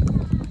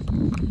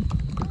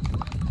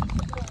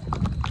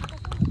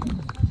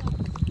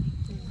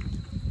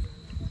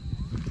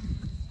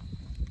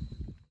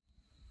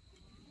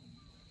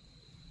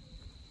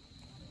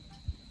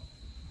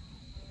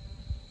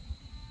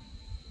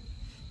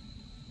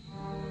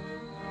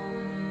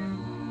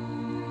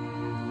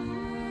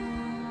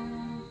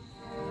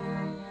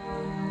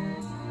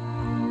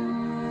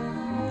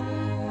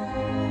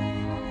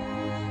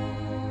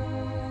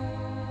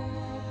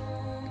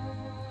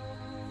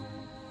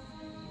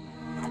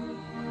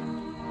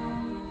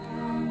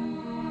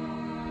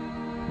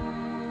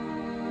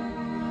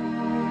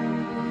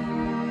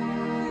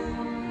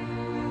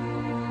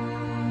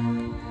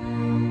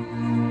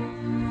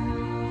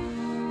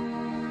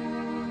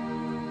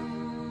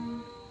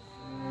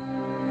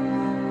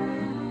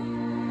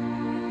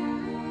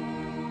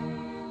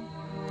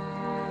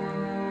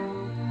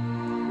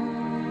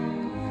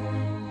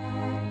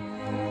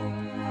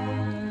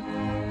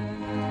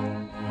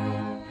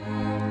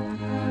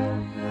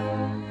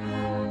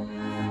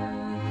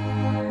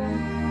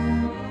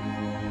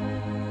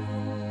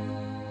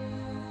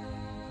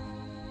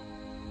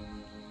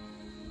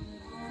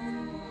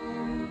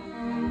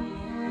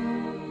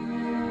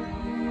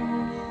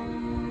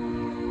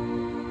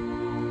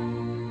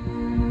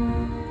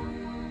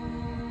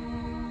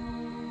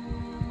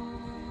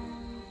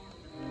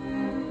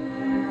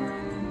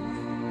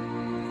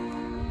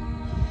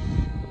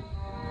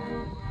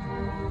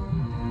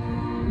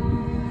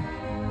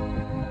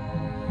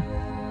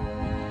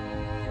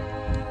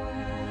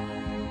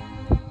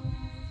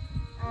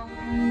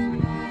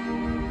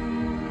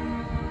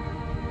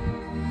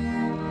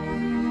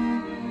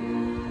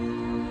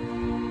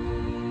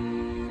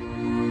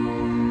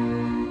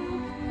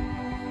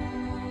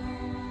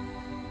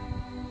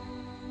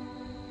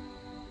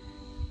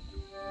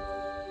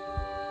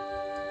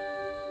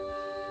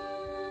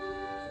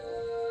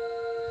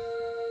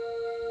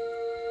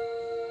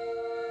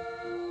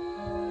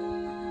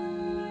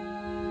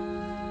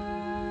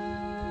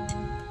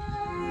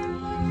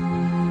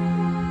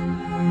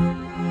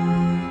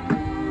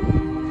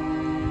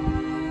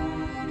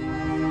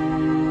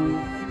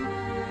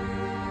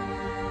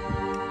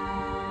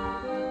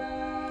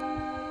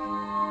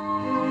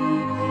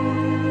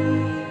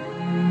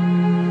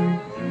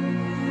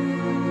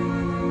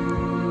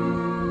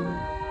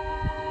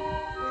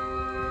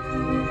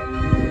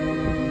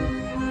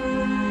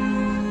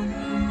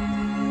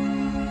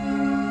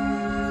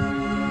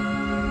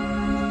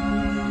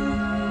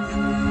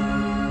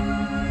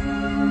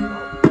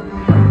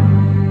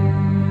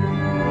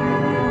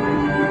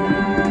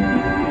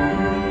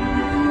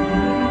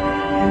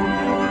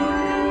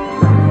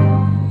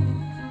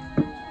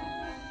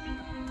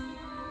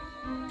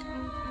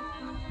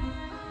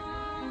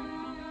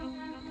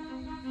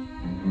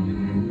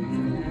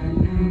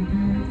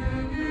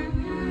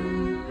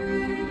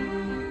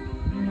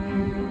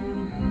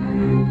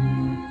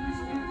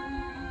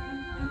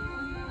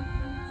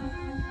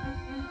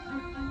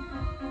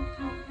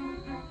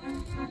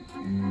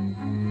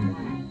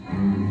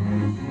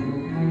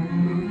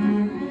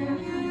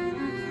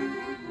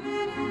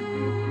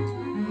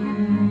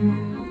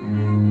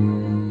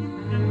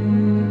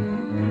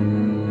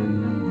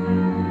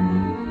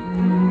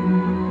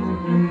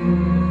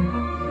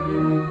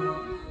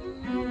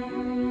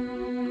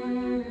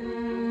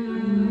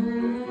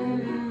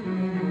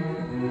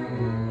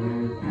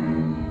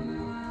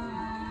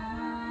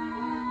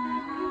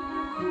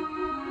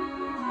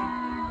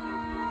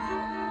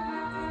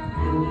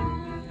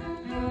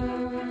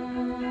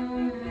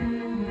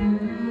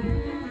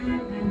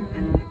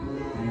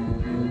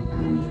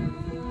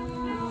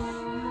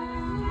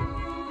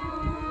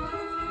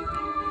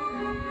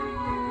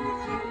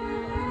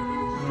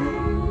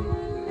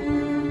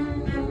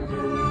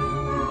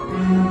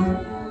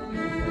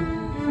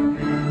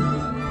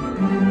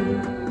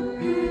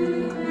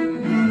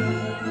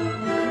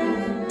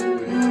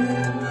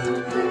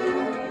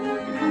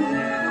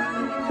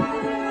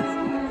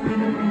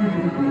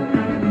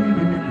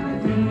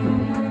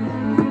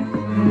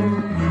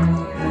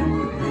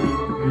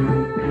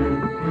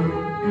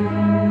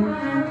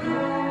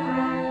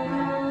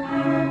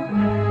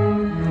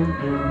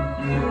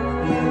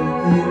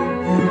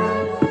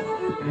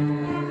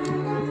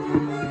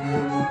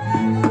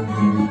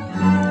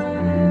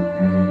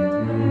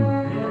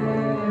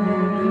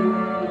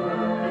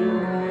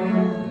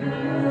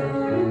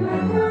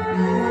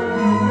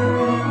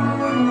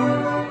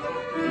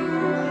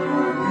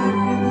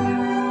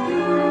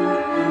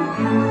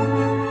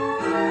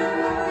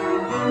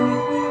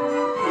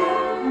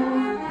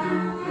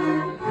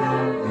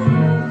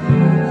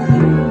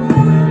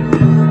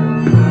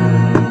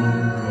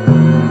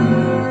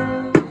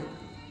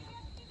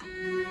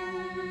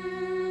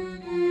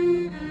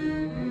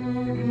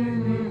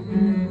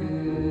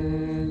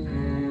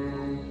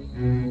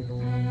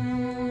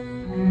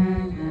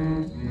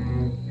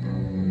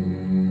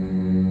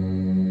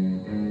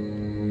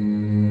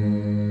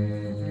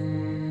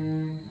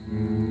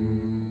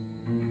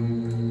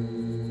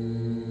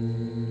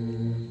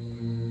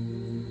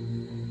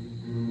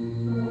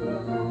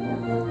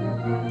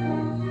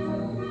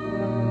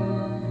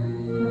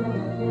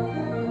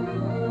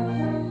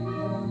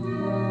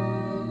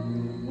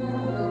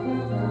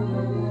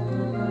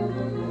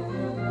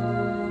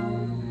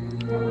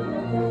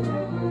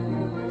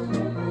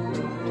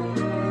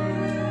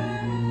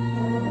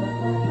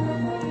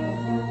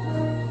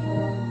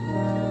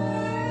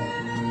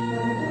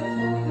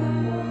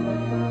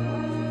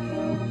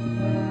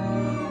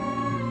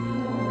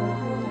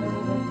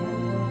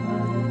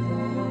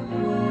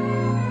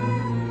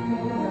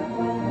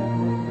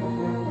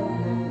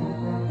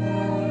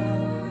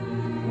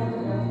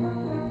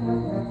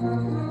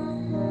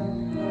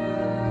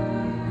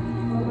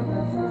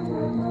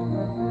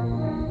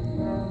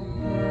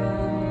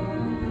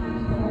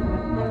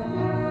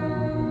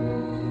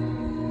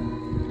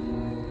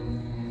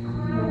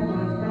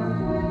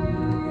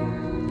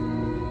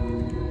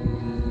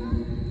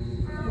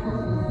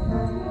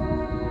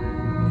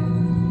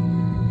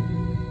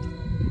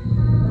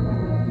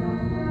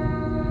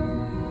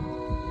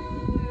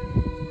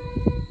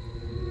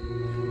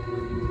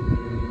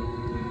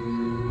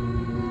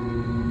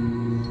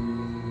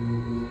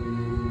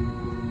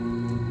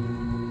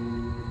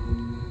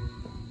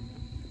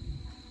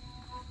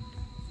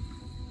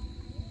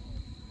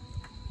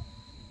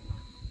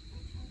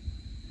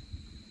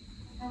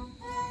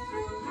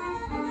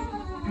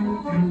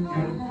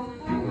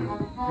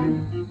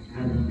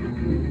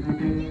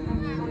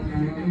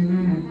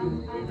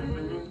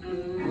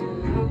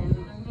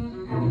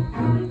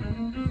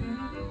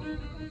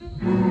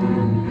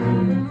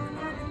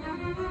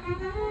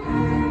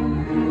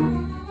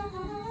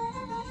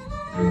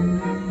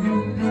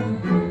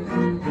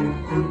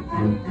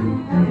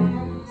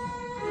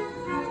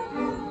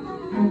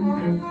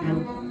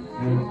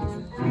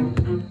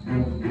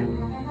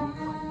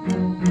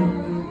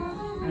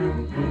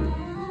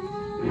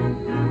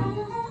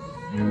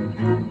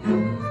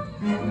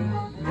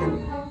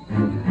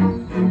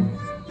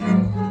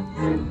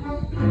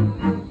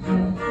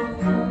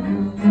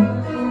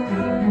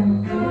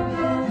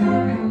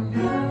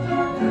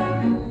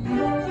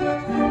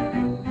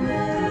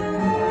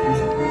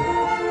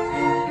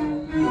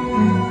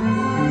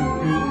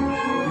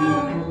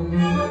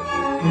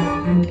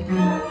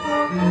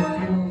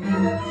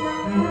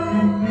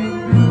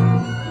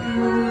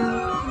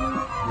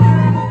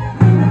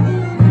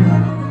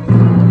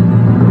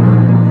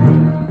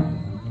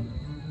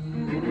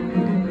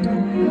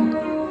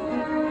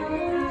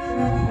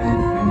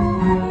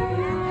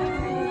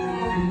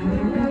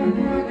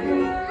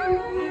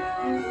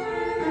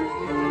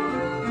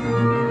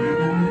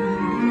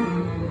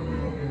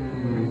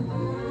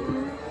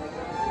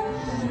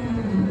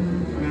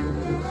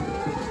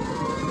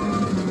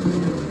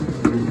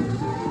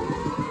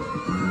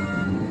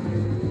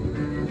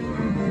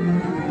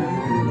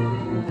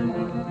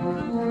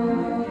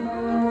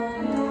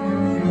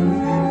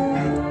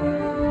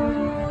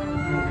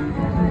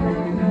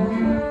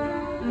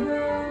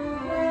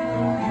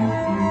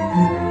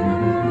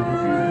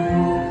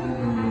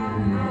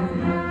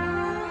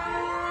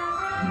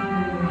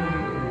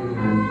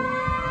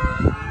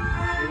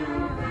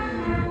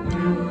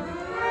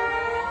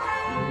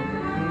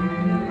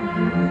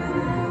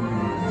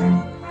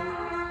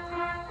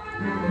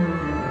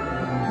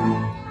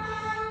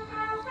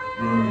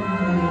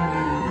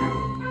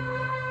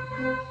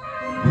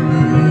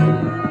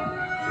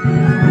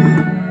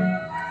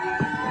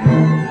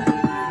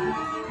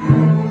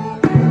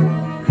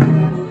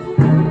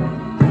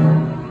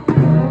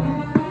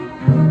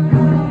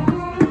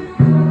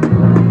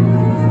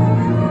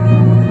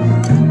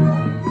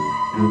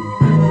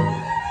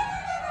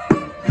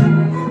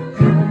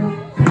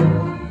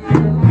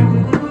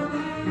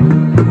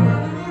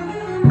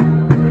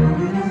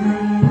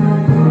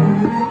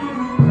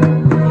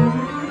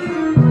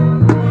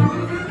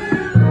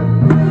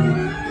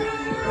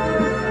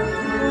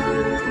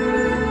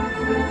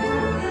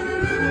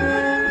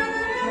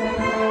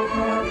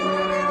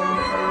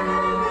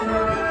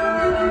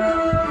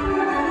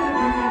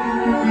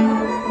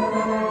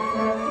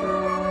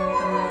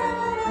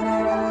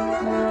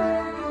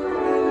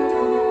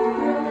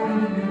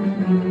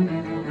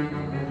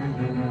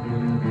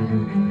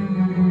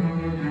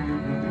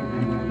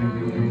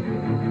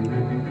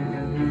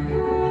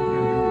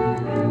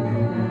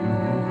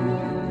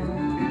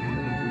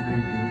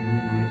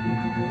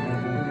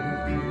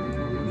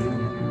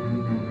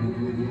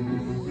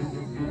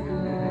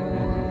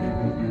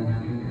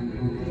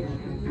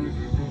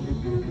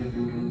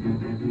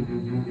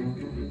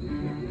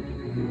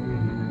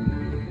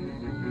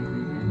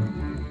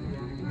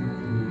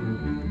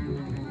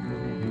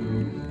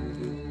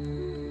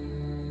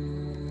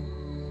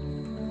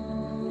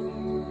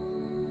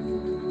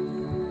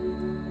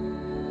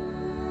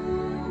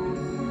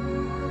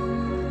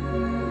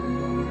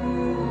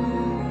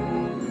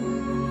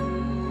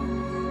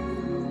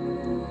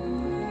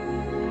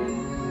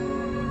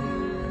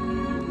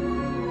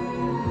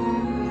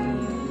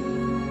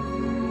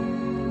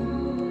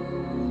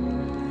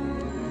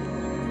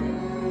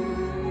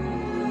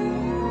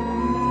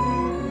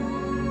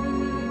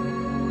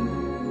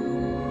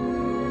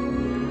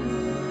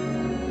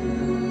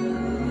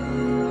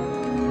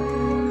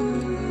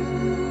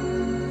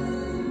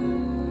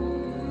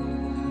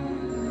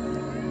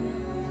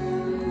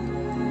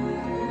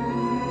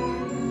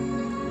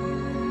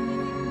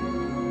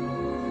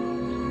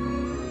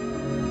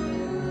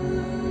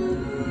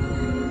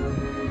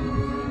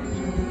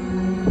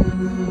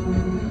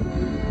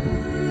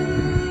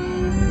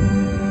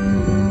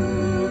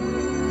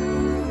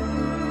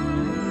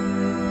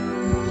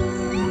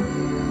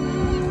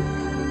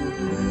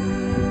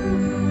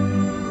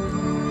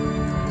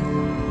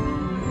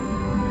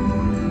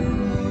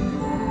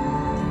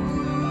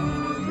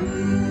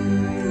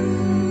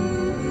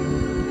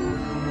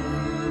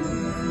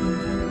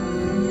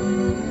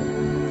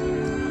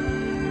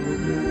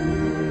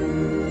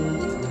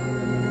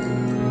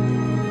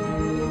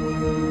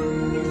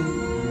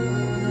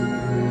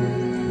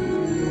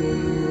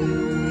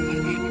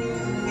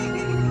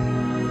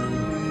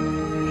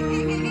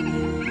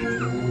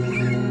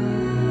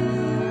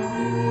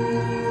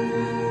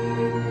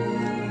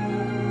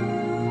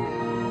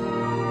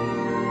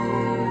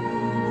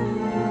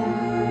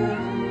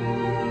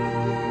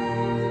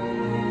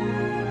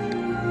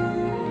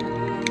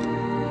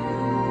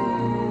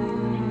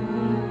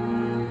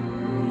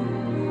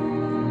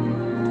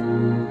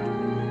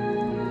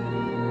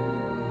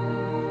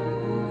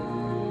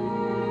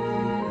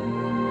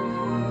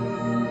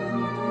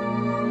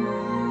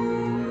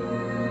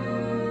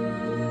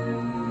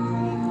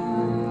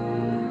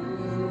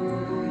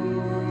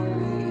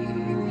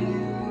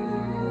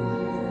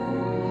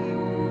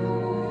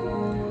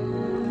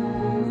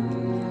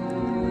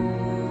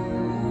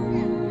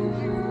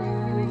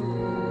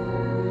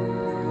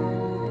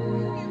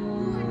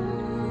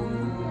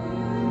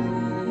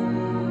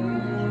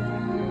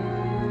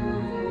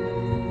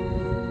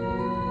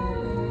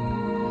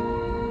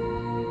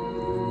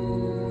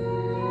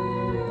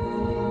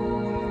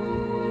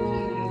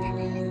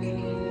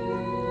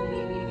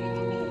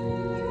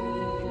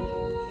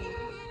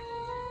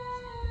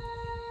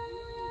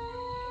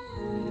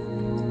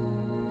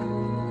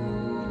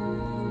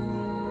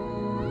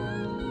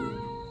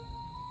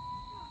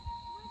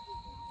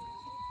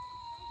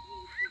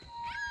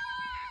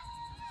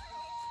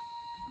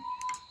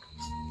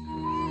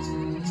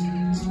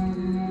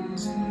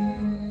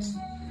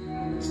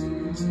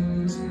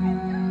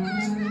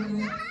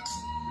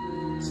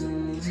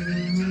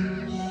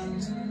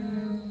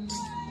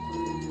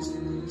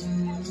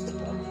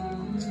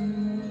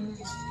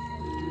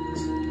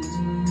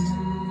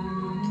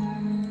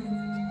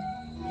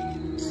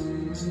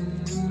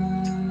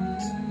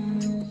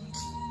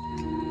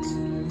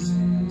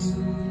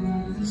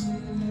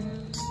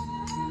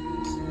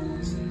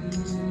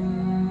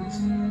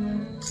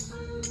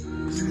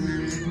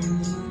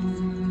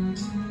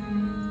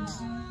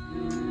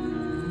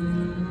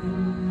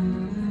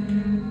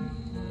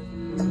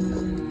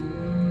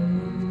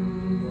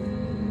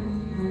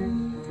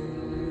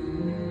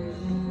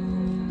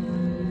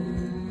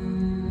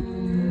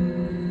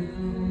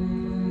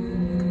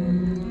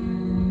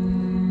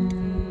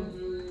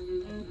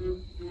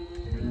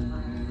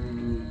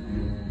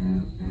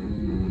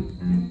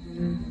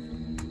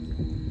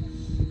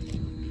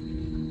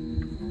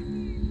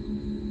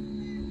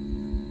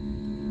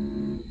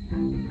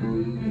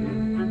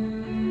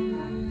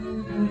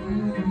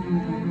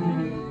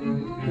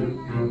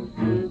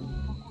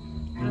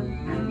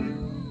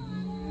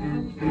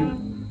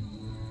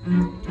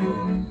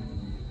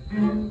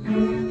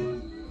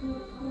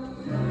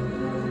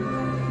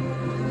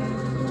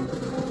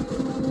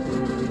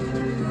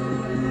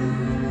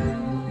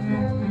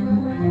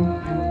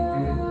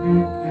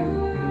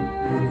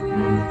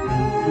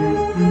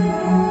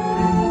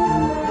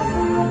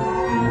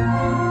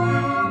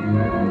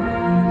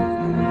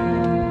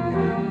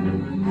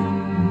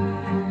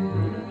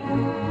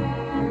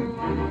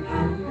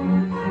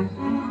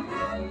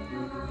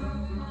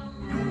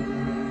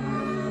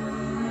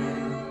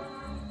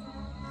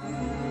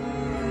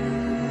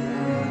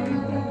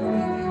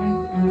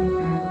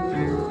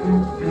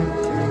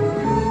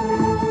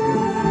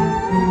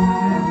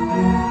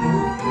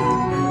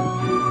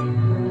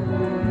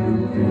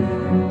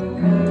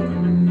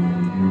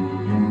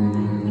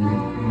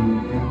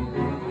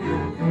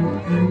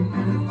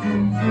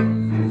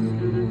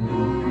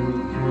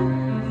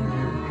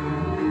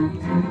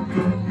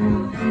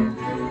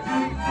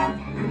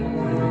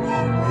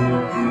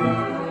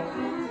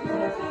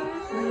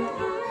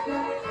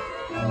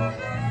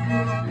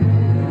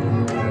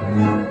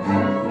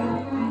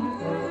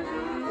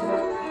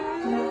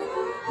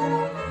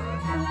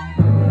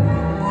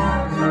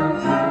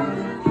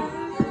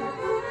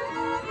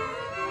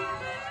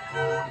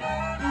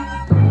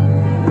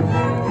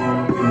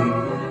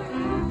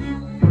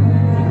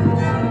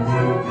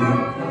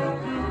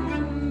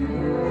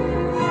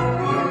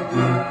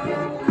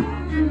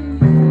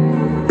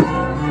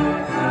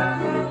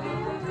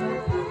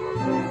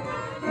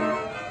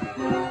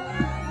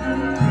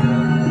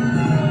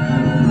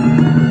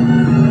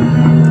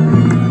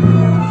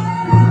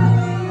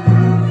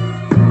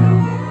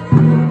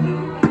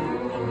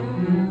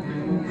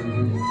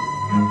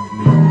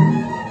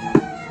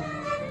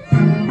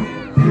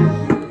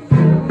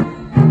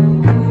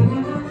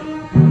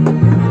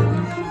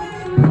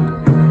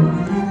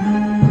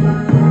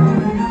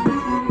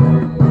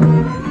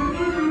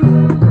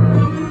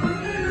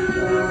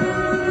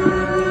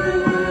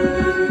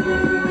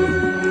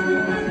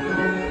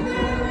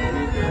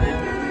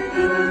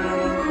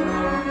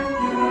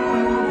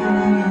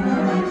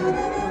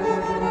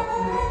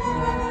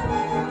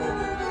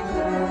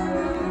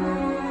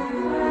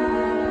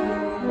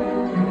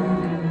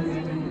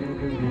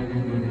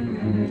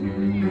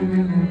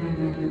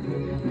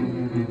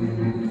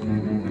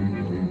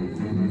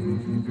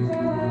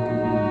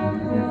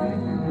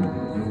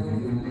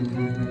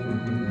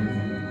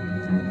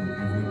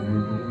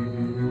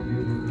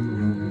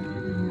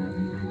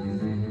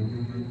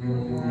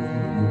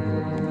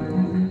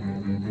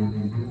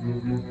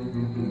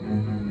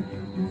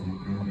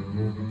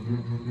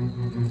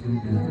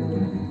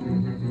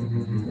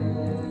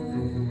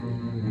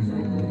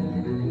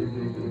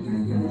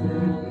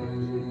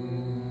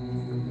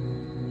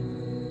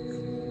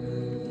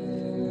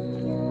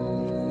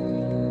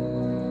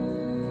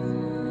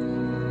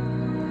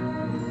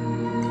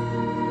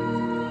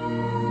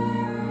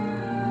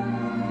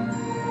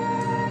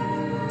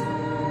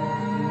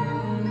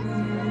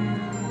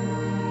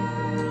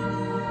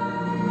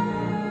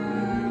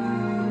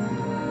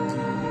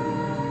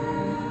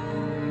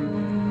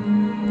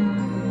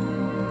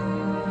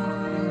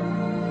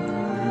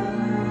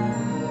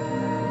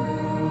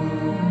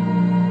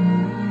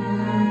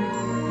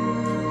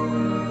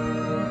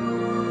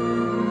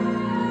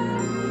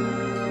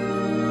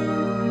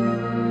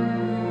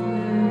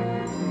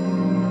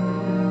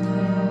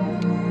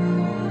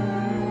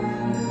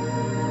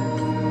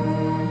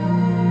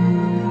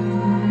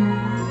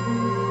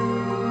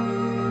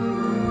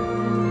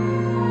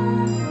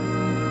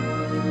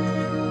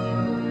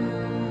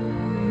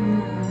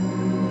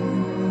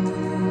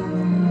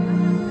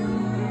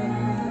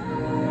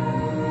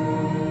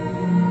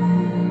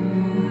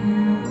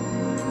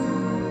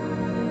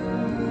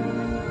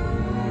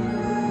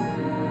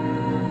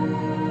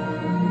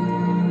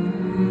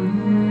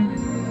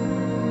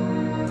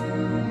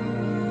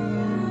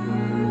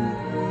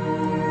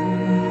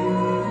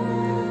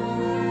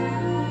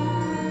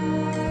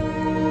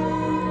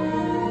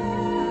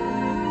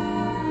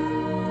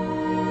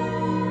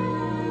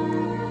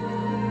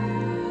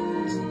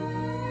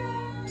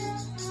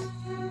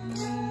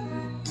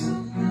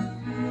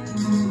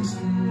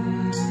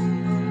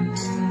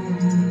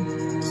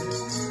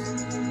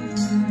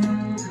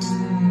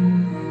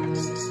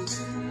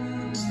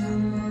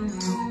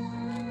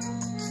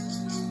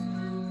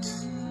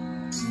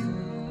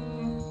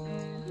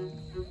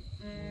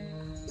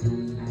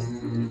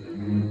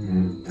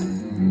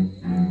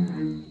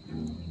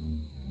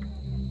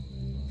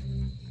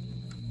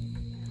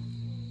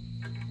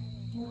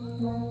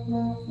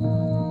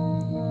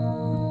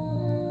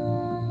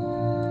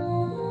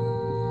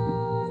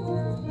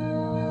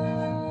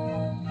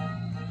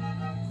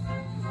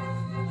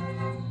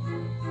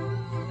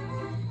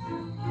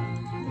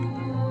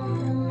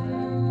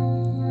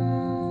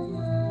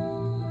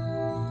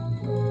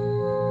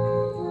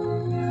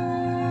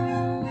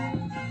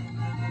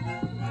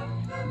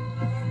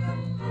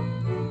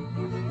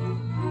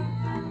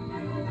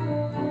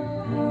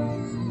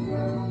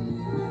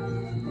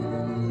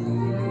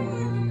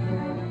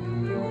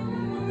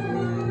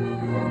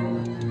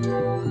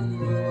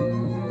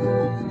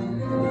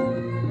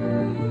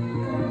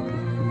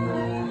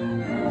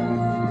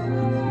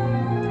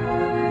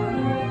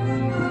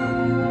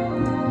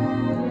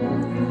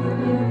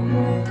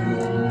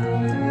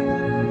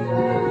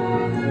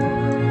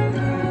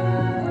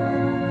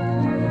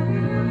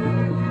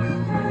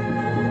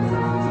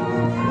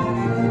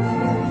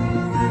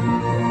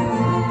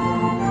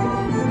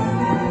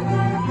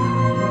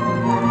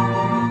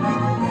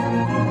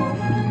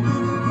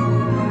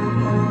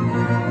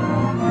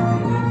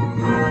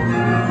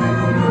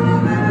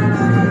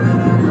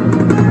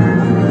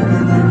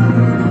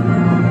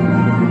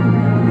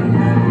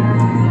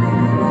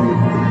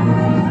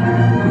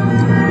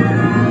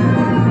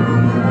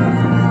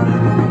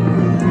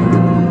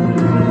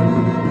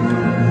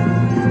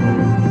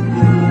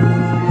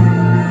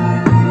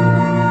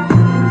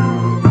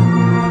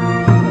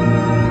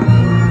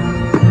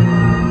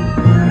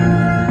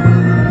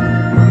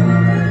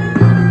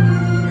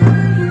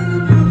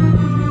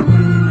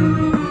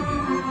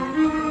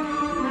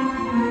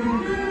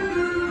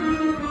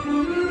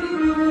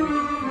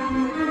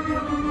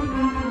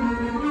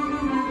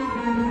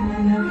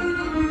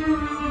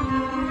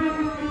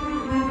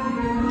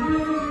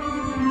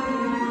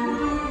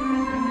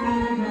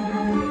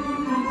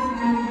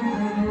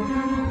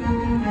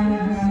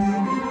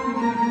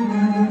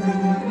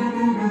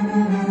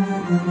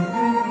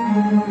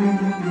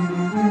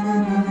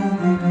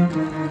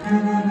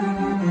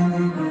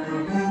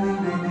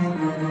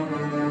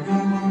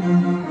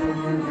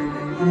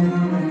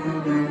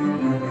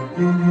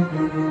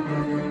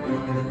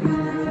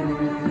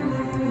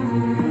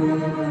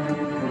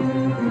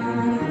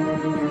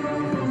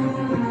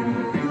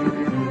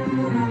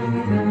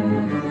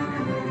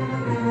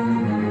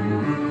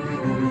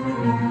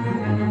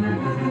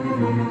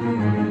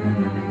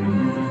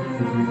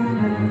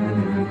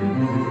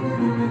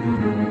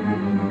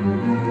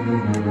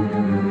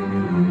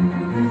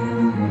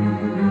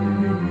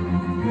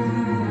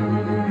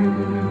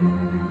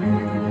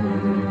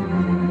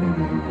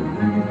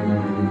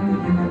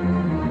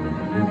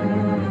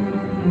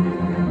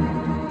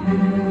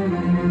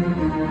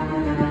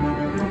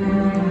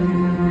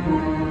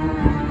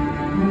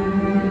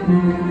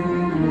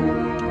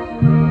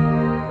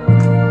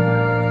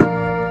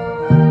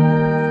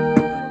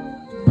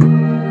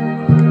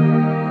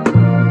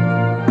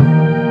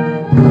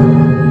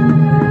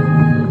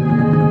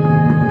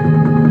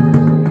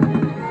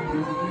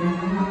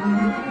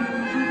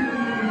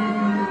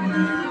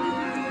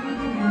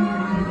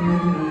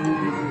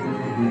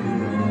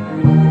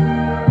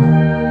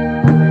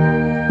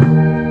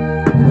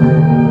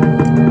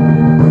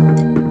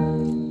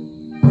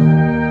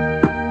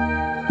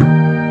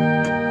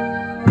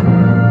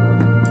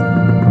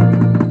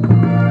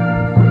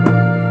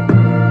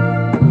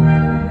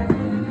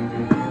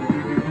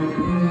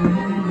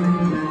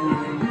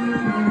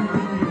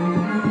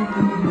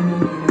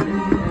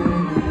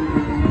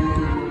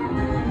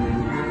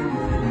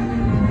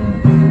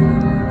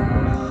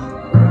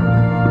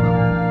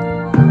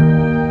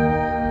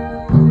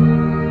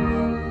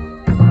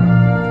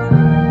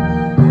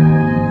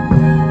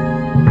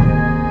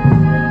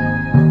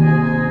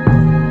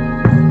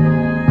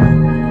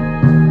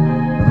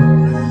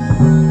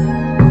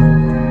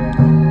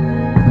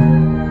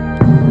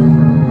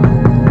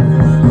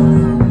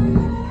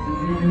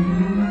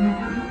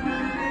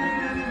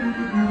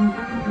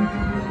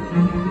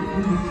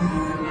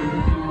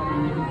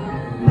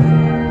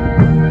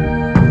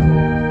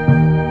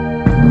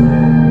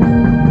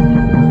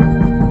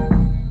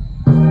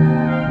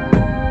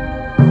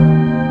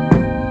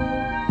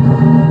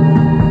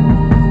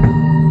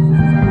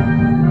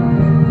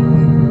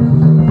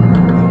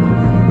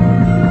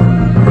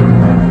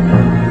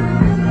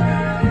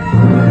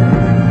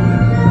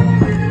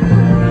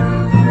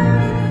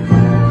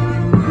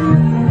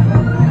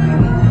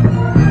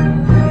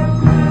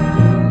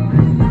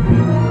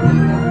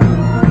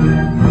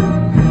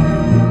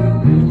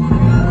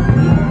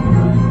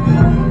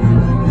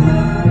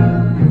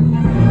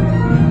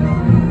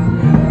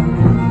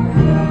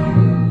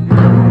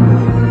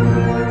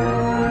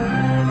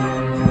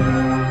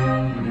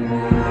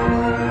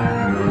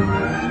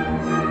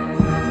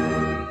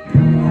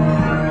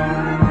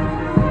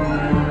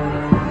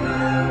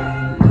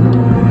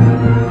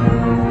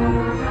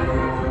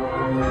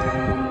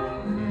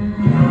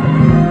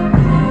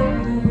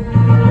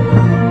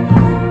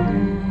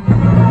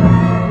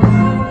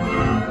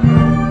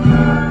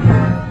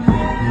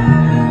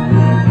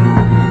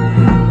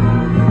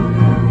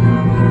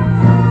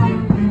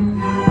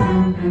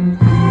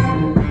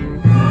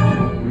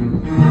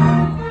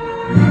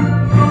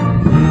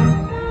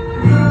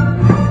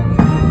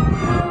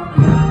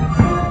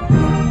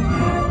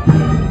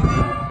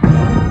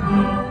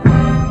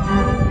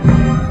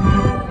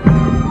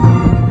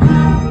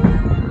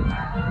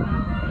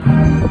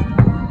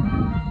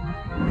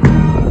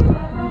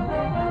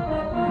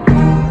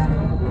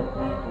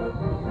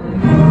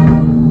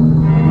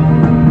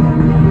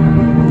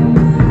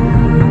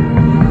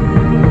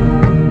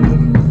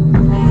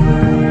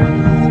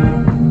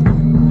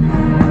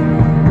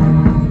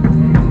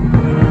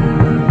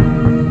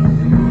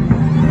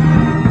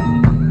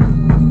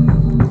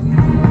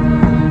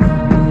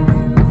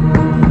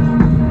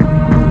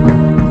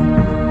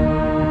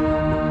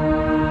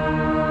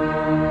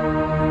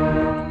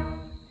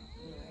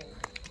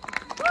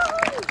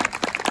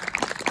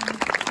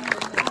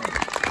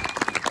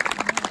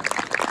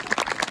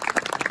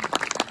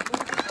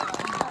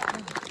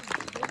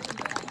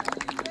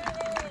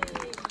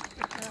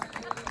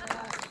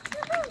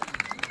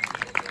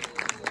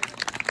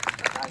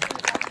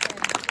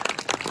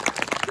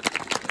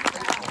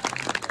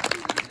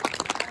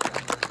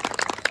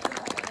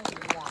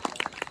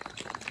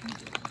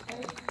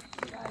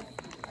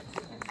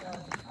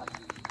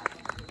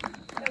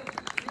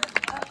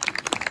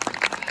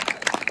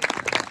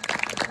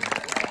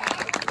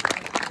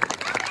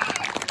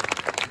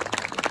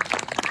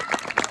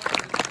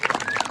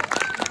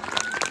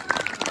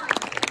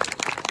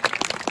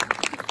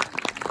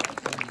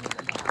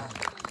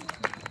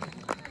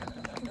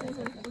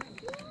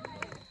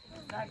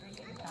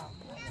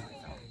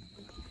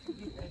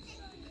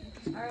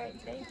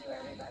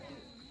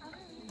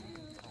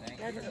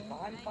 There's a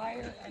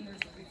bonfire and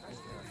there's a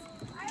refrigerator.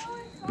 I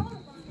always saw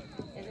the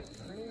bonfire.